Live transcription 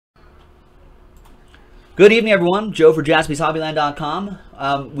Good evening, everyone. Joe for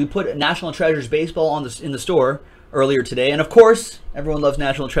JaspysHobbyland.com. We put National Treasures Baseball in the store earlier today. And, of course, everyone loves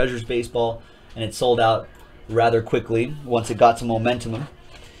National Treasures Baseball, and it sold out rather quickly once it got some momentum.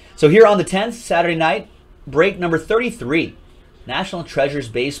 So here on the 10th, Saturday night, break number 33, National Treasures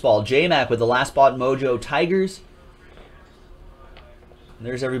Baseball. J-Mac with the last bought mojo Tigers. And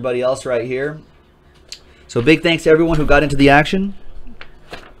there's everybody else right here. So big thanks to everyone who got into the action.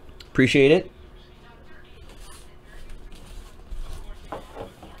 Appreciate it.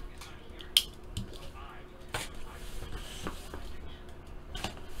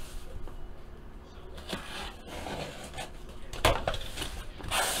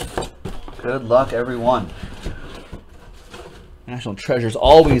 Good luck, everyone. National Treasure's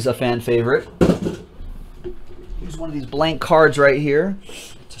always a fan favorite. Here's one of these blank cards right here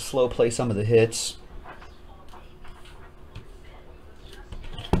to slow play some of the hits.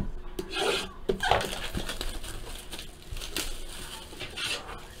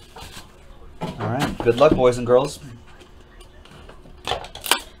 All right, good luck, boys and girls.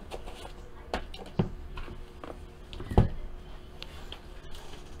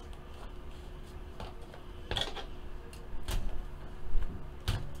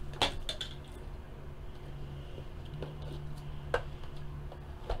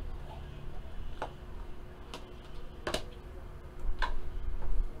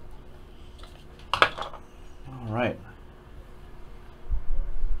 All right.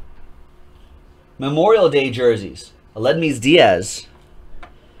 Memorial Day jerseys. Aledmys Diaz.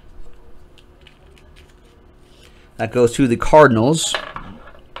 That goes to the Cardinals.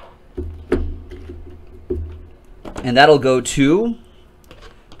 And that'll go to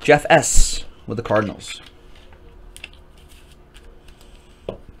Jeff S. with the Cardinals.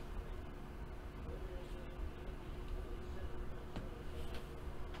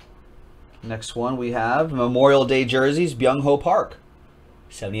 Next one we have Memorial Day jerseys, Byung-Ho Park.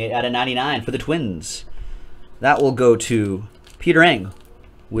 78 out of 99 for the Twins. That will go to Peter Eng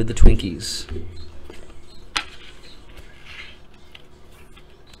with the Twinkies.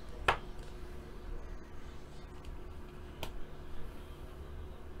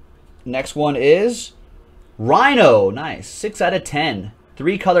 Next one is Rhino. Nice. 6 out of 10.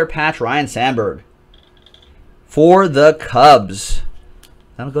 3-color patch, Ryan Sandberg. For the Cubs.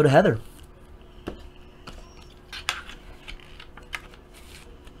 That'll go to Heather.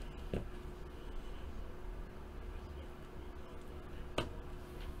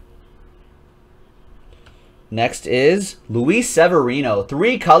 Next is Luis Severino.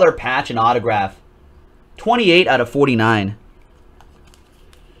 3-color patch and autograph. 28 out of 49.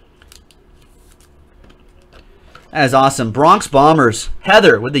 That is awesome. Bronx Bombers.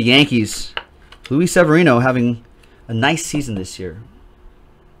 Heather with the Yankees. Luis Severino having a nice season this year.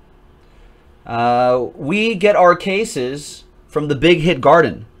 We get our cases from the Big Hit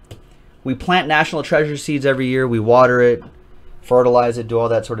Garden. We plant National Treasure seeds every year. We water it, fertilize it, do all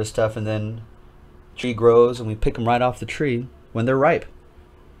that sort of stuff, and then tree grows and we pick them right off the tree when they're ripe.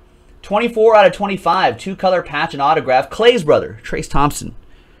 24 out of 25. 2-color patch and autograph. Clay's brother, Trace Thompson.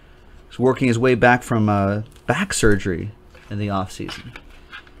 He's working his way back from back surgery in the offseason.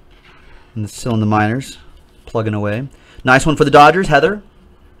 And still in the minors, plugging away. Nice one for the Dodgers, Heather.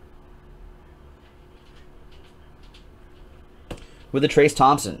 With the Trace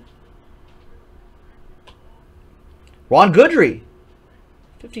Thompson. Ron Goodry.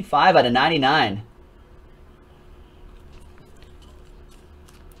 55 out of 99.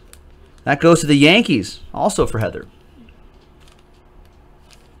 That goes to the Yankees, also for Heather.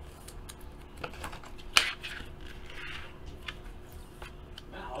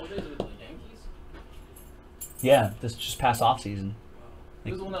 Yeah, this just past off season. He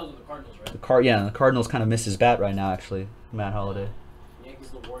was the one that was with the Cardinals, right? The Cardinals kind of miss his bat right now, actually. Matt Holliday.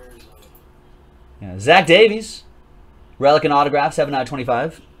 Yankees, the Warriors. Yeah, Zach Davies, relic and autograph, 7 out of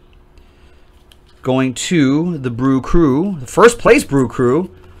 25. Going to the Brew Crew, the first place Brew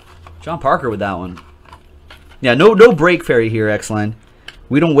Crew. John Parker with that one. Yeah, no break fairy here, X-Line.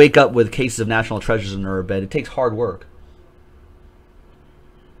 We don't wake up with cases of National Treasures in our bed. It takes hard work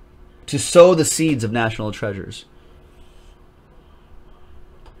to sow the seeds of National Treasures.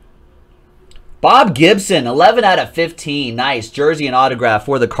 Bob Gibson, 11 out of 15. Nice. Jersey and autograph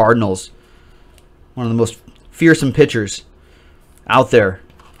for the Cardinals. One of the most fearsome pitchers out there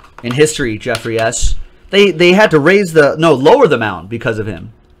in history, Jeffrey S. They had to lower the mound because of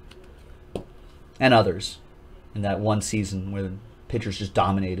him. And others in that one season where the pitchers just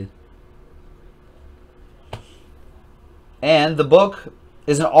dominated. And the book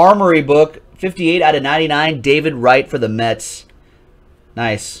is an Armory book. 58 out of 99. David Wright for the Mets.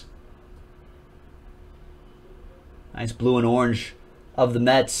 Nice. Nice blue and orange of the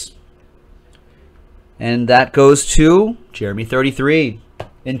Mets. And that goes to Jeremy 33.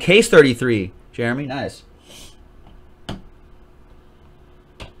 In case 33. Jeremy, nice.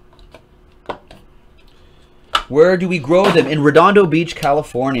 Where do we grow them? In Redondo Beach,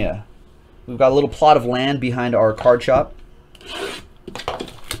 California. We've got a little plot of land behind our card shop.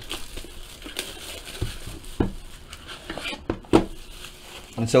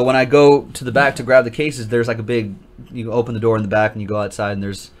 And so when I go to the back to grab the cases, there's like a big, you open the door in the back and you go outside and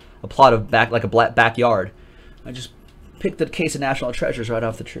there's a plot of like a backyard. I just picked the case of National Treasures right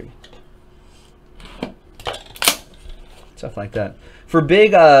off the tree. Stuff like that. For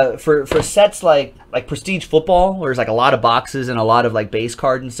big, for sets like Prestige Football, where there's like a lot of boxes and a lot of like base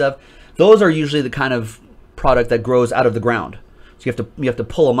cards and stuff, those are usually the kind of product that grows out of the ground. So you have to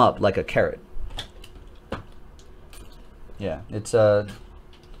pull them up like a carrot. Yeah, it's a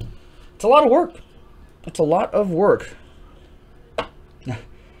lot of work. It's a lot of work.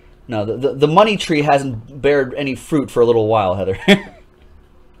 No, the money tree hasn't bared any fruit for a little while, Heather.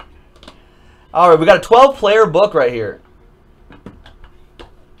 All right, we got a 12-player book right here.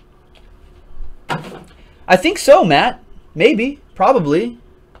 I think so, Matt. Maybe. Probably.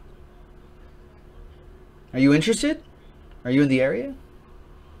 Are you interested? Are you in the area?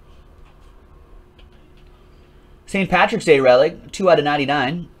 St. Patrick's Day relic, 2 out of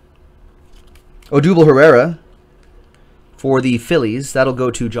 99. Odubel Herrera for the Phillies. That'll go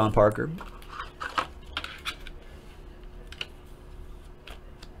to John Parker.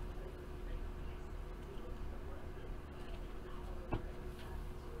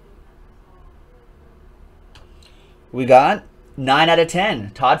 We got 9 out of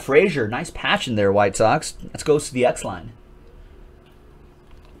 10. Todd Frazier. Nice patch in there, White Sox. That goes to the X line.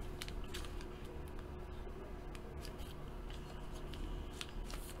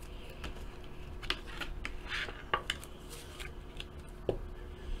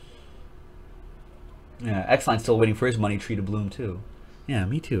 Yeah, X-Line's still waiting for his money tree to bloom, too. Yeah,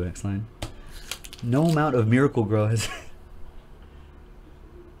 me too, X-Line. No amount of Miracle Grow has...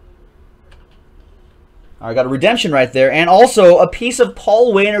 All right, got a redemption right there. And also a piece of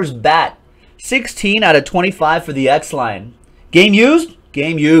Paul Waner's bat. 16 out of 25 for the X-Line. Game used?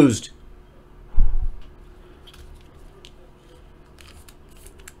 Game used.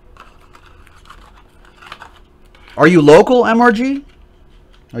 Are you local, MRG?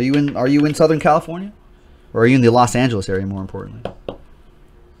 Are you in Southern California? Or are you in the Los Angeles area, more importantly?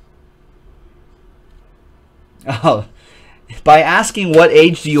 Oh, by asking what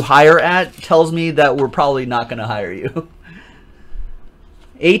age do you hire at tells me that we're probably not going to hire you.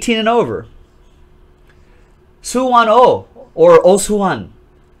 18 and over. Suwon Oh, or Osuwan.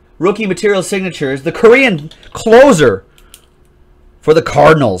 Rookie material signatures. The Korean closer for the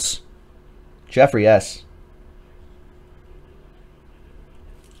Cardinals. Jeffrey S.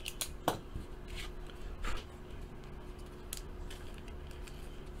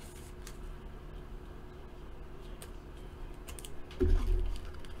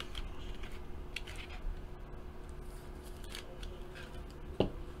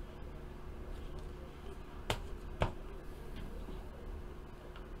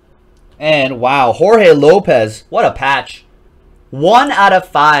 And wow, Jorge Lopez, what a patch. 1 out of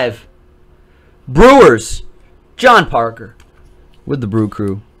 5. Brewers, John Parker with the Brew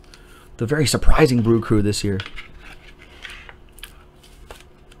Crew. The very surprising Brew Crew this year.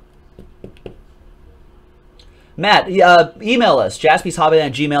 Matt, email us,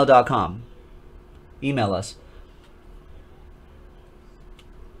 jaspyshobby@gmail.com. Email us.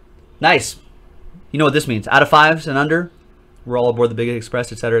 Nice. You know what this means. Out of 5s and under, we're all aboard the Big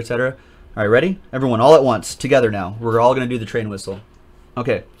Express, etc., etc. All right, ready? Everyone, all at once, together now. We're all going to do the train whistle.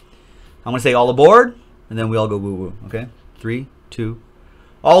 Okay. I'm going to say all aboard, and then we all go woo-woo. Okay? 3, 2.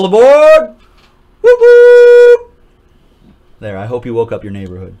 All aboard! Woo-woo! There, I hope you woke up your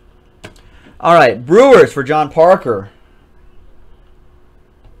neighborhood. All right, Brewers for John Parker.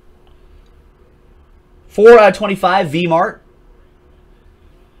 4 out of 25, V-Mart.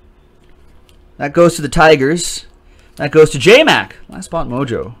 That goes to the Tigers. That goes to J-Mac. Last spot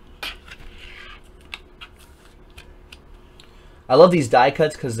mojo. I love these die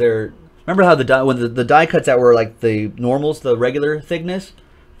cuts because they're... Remember how the die cuts that were like the normals, the regular thickness,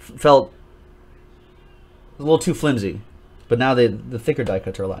 felt a little too flimsy. But now the thicker die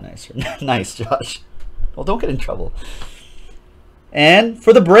cuts are a lot nicer. Nice, Josh. Well, don't get in trouble. And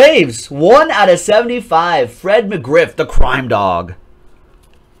for the Braves, 1 out of 75, Fred McGriff, the crime dog.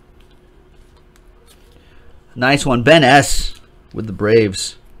 Nice one. Ben S. with the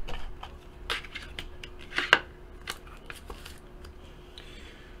Braves.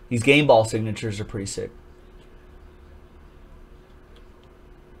 These game ball signatures are pretty sick.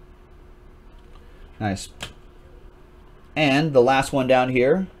 Nice. And the last one down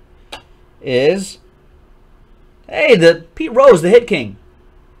here is, hey, the Pete Rose, the Hit King.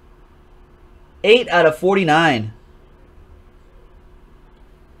 8 out of 49.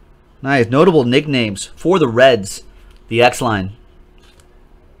 Nice. Notable nicknames for the Reds. The X line.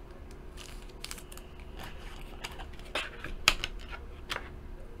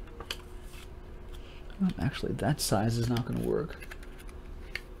 Actually, that size is not going to work.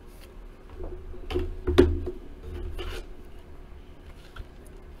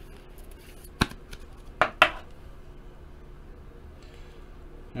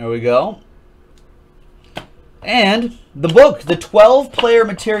 There we go. And the book, the 12-player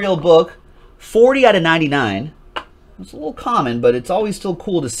material book, 40 out of 99. It's a little common, but it's always still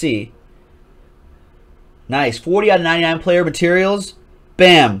cool to see. Nice. 40 out of 99 player materials.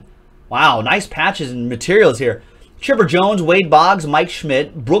 Bam. Wow, nice patches and materials here. Chipper Jones, Wade Boggs, Mike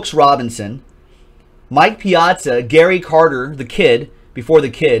Schmidt, Brooks Robinson, Mike Piazza, Gary Carter, the kid, before the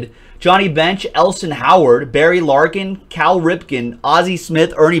kid, Johnny Bench, Elson Howard, Barry Larkin, Cal Ripken, Ozzie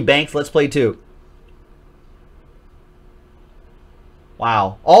Smith, Ernie Banks. Let's play 2.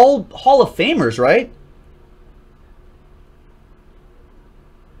 Wow. All Hall of Famers, right?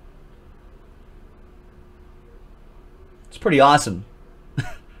 It's pretty awesome.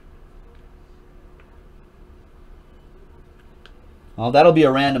 Well, that'll be a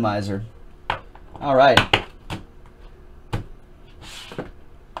randomizer. All right.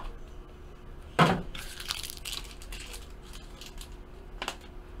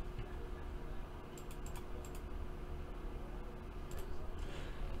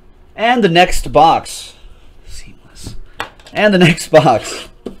 And the next box. Seamless. And the next box.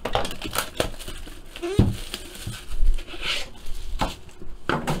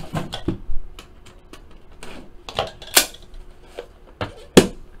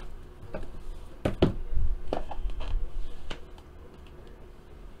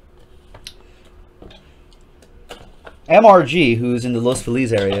 MRG, who's in the Los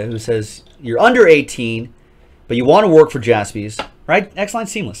Feliz area, who says, you're under 18, but you want to work for Jaspys, right? X-Line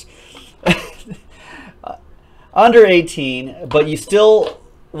seamless. Under 18, but you still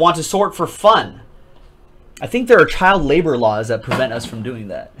want to sort for fun. I think there are child labor laws that prevent us from doing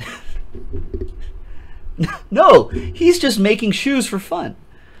that. No, he's just making shoes for fun.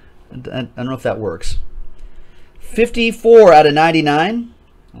 I don't know if that works. 54 out of 99.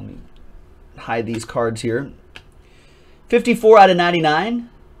 Let me hide these cards here. 54 out of 99.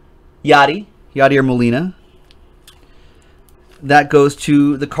 Yadier Molina. That goes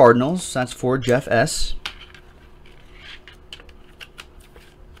to the Cardinals. That's for Jeff S.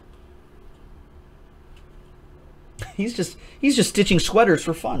 He's just stitching sweaters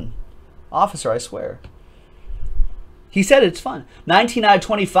for fun. Officer, I swear. He said it's fun. 19 out of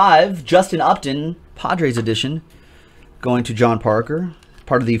 25. Justin Upton, Padres edition, going to John Parker.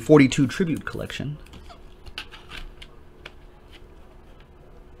 Part of the 42 Tribute Collection.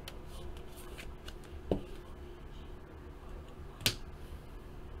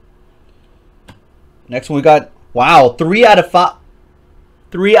 Next one we got, wow, 3 out of 5.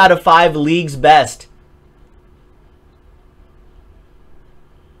 3 out of 5 league's best.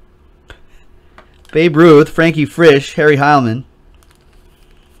 Babe Ruth, Frankie Frisch, Harry Heilman.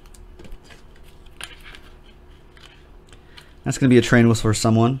 That's going to be a train whistle for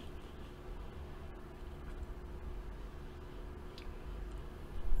someone.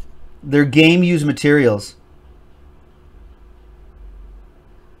 They're game-used materials.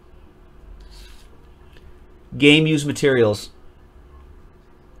 Game-used materials.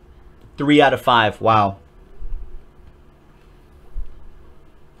 3 out of 5. Wow.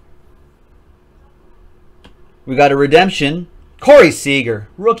 We got a redemption. Corey Seager.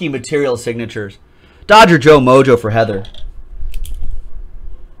 Rookie material signatures. Dodger Joe Mojo for Heather.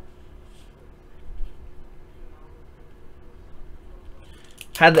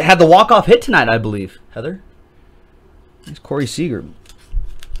 Had the walk-off hit tonight, I believe. Heather. It's Corey Seager.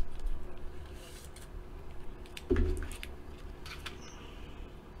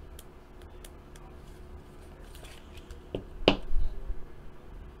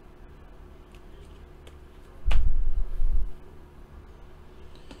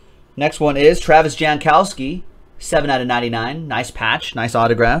 Next one is Travis Jankowski, 7 out of 99. Nice patch, nice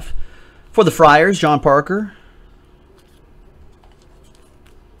autograph. For the Friars, John Parker.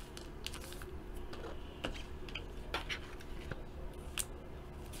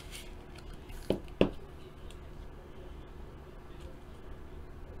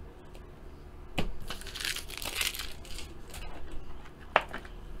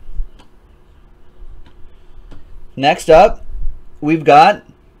 Next up, we've got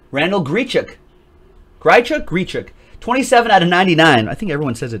Randall Grichuk, Grichuk. 27 out of 99. I think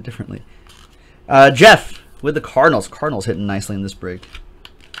everyone says it differently. Jeff with the Cardinals. Cardinals hitting nicely in this break.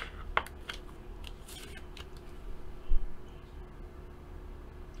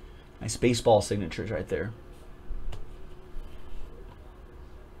 Nice baseball signatures right there.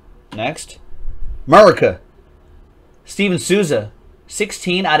 Next. America. Steven Souza.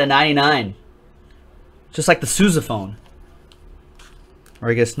 16 out of 99. Just like the Sousaphone.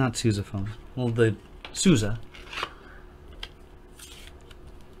 Or I guess not Sousaphone. Well, the Souza.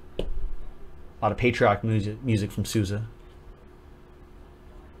 A lot of patriotic music from Souza.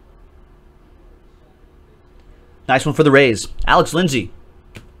 Nice one for the Rays. Alex Lindsay.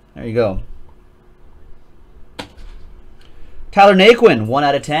 There you go. Tyler Naquin, 1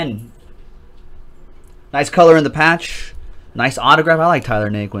 out of 10. Nice color in the patch. Nice autograph. I like Tyler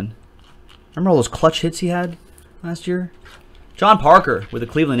Naquin. Remember all those clutch hits he had last year? John Parker with the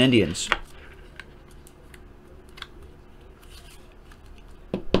Cleveland Indians.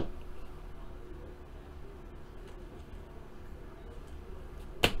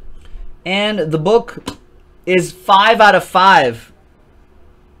 And the book is 5 out of 5.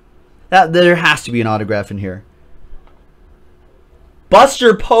 There has to be an autograph in here.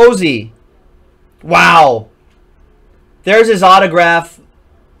 Buster Posey. Wow. There's his autograph.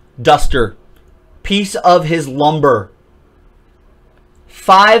 Duster. Piece of his lumber.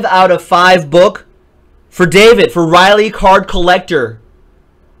 5 out of 5 book for David, for Riley Card Collector.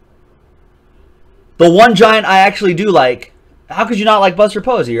 The one giant I actually do like. How could you not like Buster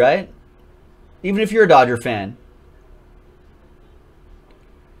Posey, right? Even if you're a Dodger fan.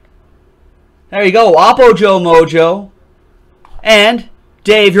 There you go. Oppo Joe Mojo. And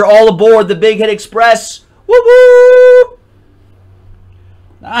Dave, you're all aboard the Big Hit Express. Woo woo!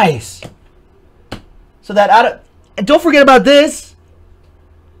 Nice. So that out of, and don't forget about this.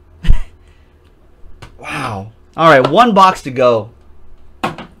 Wow. All right, 1 box to go.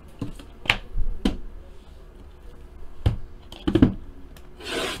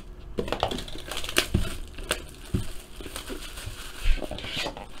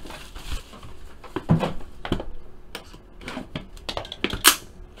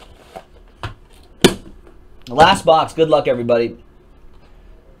 Last box. Good luck, everybody.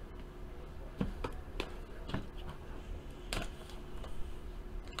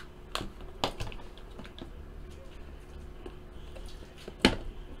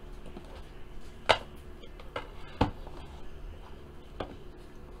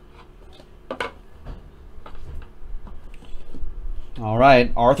 All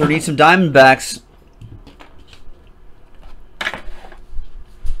right. Arthur needs some Diamondbacks.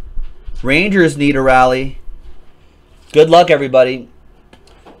 Rangers need a rally. Good luck, everybody.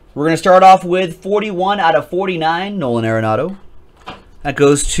 We're going to start off with 41 out of 49, Nolan Arenado. That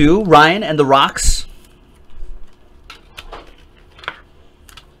goes to Ryan and the Rocks.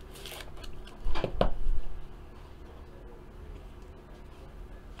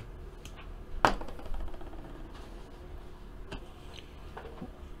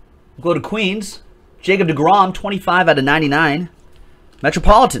 We'll go to Queens. Jacob deGrom, 25 out of 99.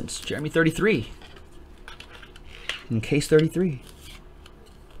 Metropolitans, Jeremy 33. In case 33.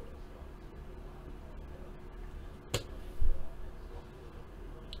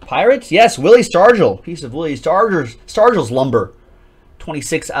 Pirates? Yes, Willie Stargell. Piece of Willie Stargell's lumber.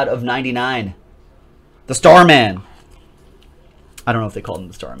 26 out of 99. The Starman. I don't know if they called him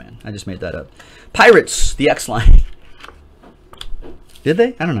the Starman. I just made that up. Pirates, the X-Line. Did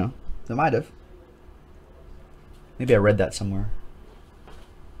they? I don't know. They might have. Maybe I read that somewhere.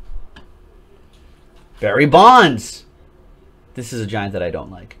 Barry Bonds. This is a giant that I don't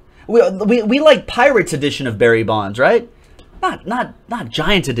like. We like Pirates edition of Barry Bonds, right? Not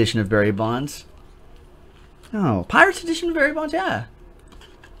Giants edition of Barry Bonds. No, Pirates edition of Barry Bonds, yeah.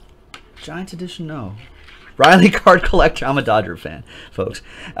 Giants edition, no. Riley Card Collector. I'm a Dodger fan, folks.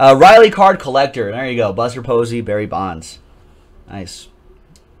 Riley Card Collector. There you go. Buster Posey, Barry Bonds. Nice.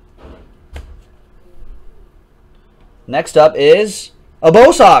 Next up is a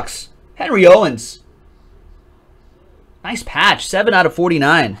Bo Sox. Henry Owens. Nice patch. 7 out of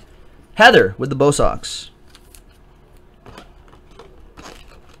 49. Heather with the Bo Sox.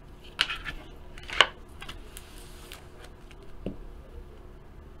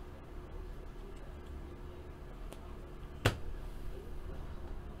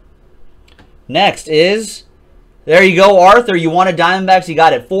 Next is, there you go, Arthur. You wanted Diamondbacks. You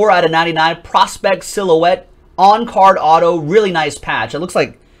got it. 4 out of 99. Prospect Silhouette. On-card auto. Really nice patch. It looks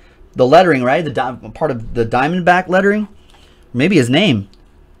like the lettering, right? The part of the Diamondback lettering. Maybe his name.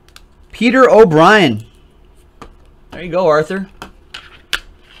 Peter O'Brien. There you go, Arthur.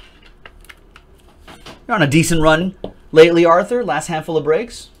 You're on a decent run lately, Arthur. Last handful of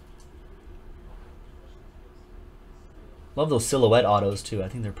breaks. Love those silhouette autos, too. I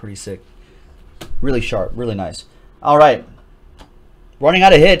think they're pretty sick. Really sharp. Really nice. All right. Running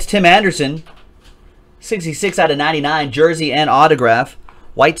out of hits. Tim Anderson. 66 out of 99. Jersey and autograph.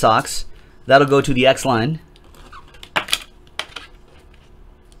 White Sox. That'll go to the X line.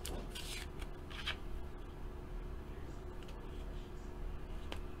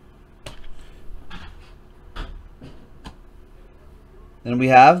 Then we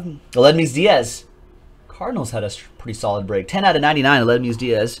have Aledmys Diaz. Cardinals had a pretty solid break. 10 out of 99, Aledmys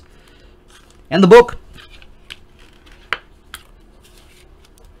Diaz. And the book.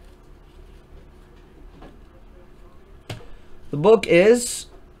 The book is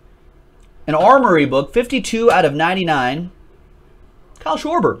an Armory book, 52 out of 99. Kyle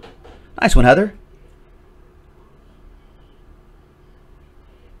Schwarber. Nice one, Heather.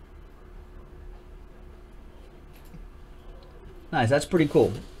 Nice, that's pretty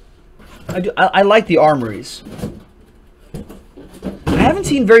cool. I like the Armories. I haven't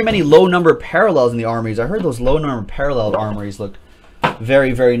seen very many low number parallels in the Armories. I heard those low number parallel Armories look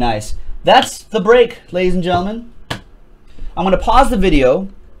very, very nice. That's the break, ladies and gentlemen. I'm going to pause the video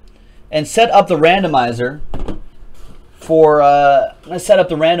and set up the randomizer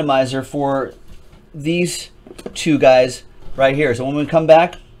for these two guys right here. So when we come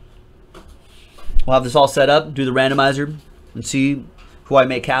back, we'll have this all set up, do the randomizer, and see who I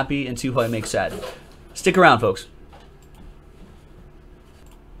make happy and see who I make sad. Stick around, folks.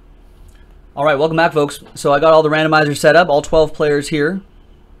 All right, welcome back, folks. So I got all the randomizers set up, all 12 players here.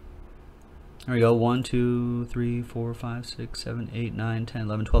 There we go. 1, 2, 3, 4, 5, 6, 7, 8, 9, 10,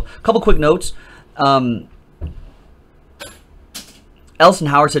 11, 12. A couple quick notes. Elson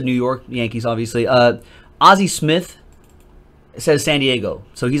Howard said New York Yankees, obviously. Ozzie Smith says San Diego.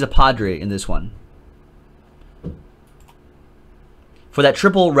 So he's a Padre in this one. For that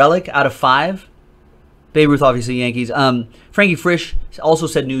triple relic out of 5, Babe Ruth, obviously Yankees. Frankie Frisch also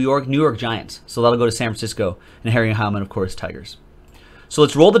said New York Giants. So that'll go to San Francisco. And Harry Howman, of course, Tigers. So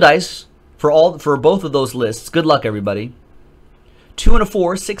let's roll the dice for both of those lists. Good luck, everybody. 2 and a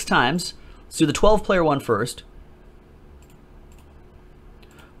 4, 6 times. Let's do the 12-player one first.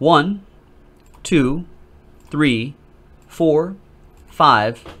 1, 2, 3, 4,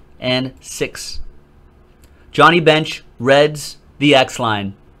 5, and 6. Johnny Bench, Reds, the X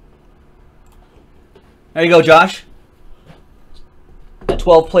line. There you go, Josh. A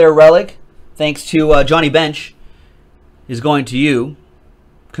 12-player relic, thanks to Johnny Bench, is going to you.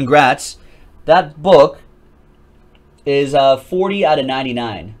 Congrats. That book is 40 out of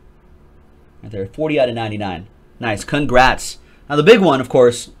 99. Right there, 40 out of 99. Nice, congrats. Now the big one, of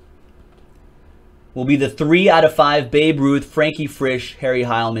course, will be the 3 out of 5 Babe Ruth, Frankie Frisch, Harry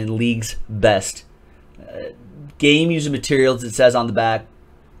Heilman, League's Best. Game user materials, it says on the back.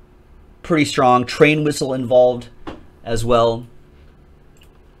 Pretty strong. Train whistle involved as well.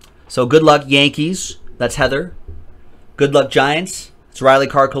 So good luck, Yankees. That's Heather. Good luck, Giants. It's Riley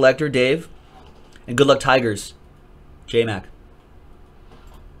Card Collector, Dave. And good luck, Tigers. J-Mac.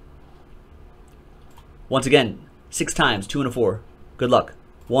 Once again, 6 times, 2 and a 4. Good luck.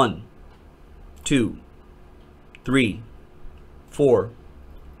 1, 2, 3, 4,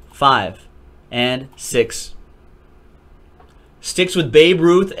 5, and 6. Sticks with Babe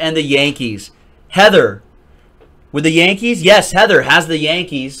Ruth and the Yankees. Heather with the Yankees? Yes, Heather has the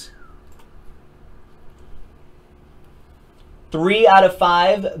Yankees. 3 out of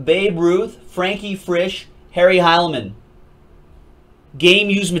 5, Babe Ruth, Frankie Frisch, Harry Heilman. Game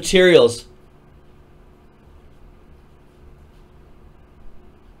used materials.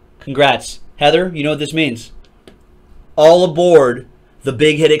 Congrats. Heather, you know what this means. All aboard the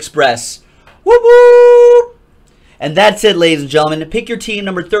Big Hit Express. Whoop whoop! And that's it, ladies and gentlemen. Pick your team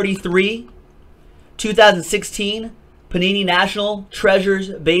number 33, 2016 Panini National Treasures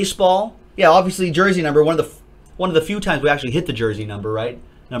Baseball. Yeah, obviously jersey number, one of the few times we actually hit the jersey number, right?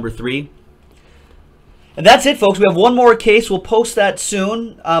 Number 3. And that's it, folks. We have one more case. We'll post that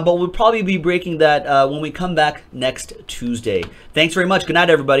soon, but we'll probably be breaking that when we come back next Tuesday. Thanks very much. Good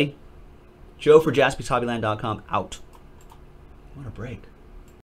night, everybody. Joe for JaspysHobbyland.com out. What a break.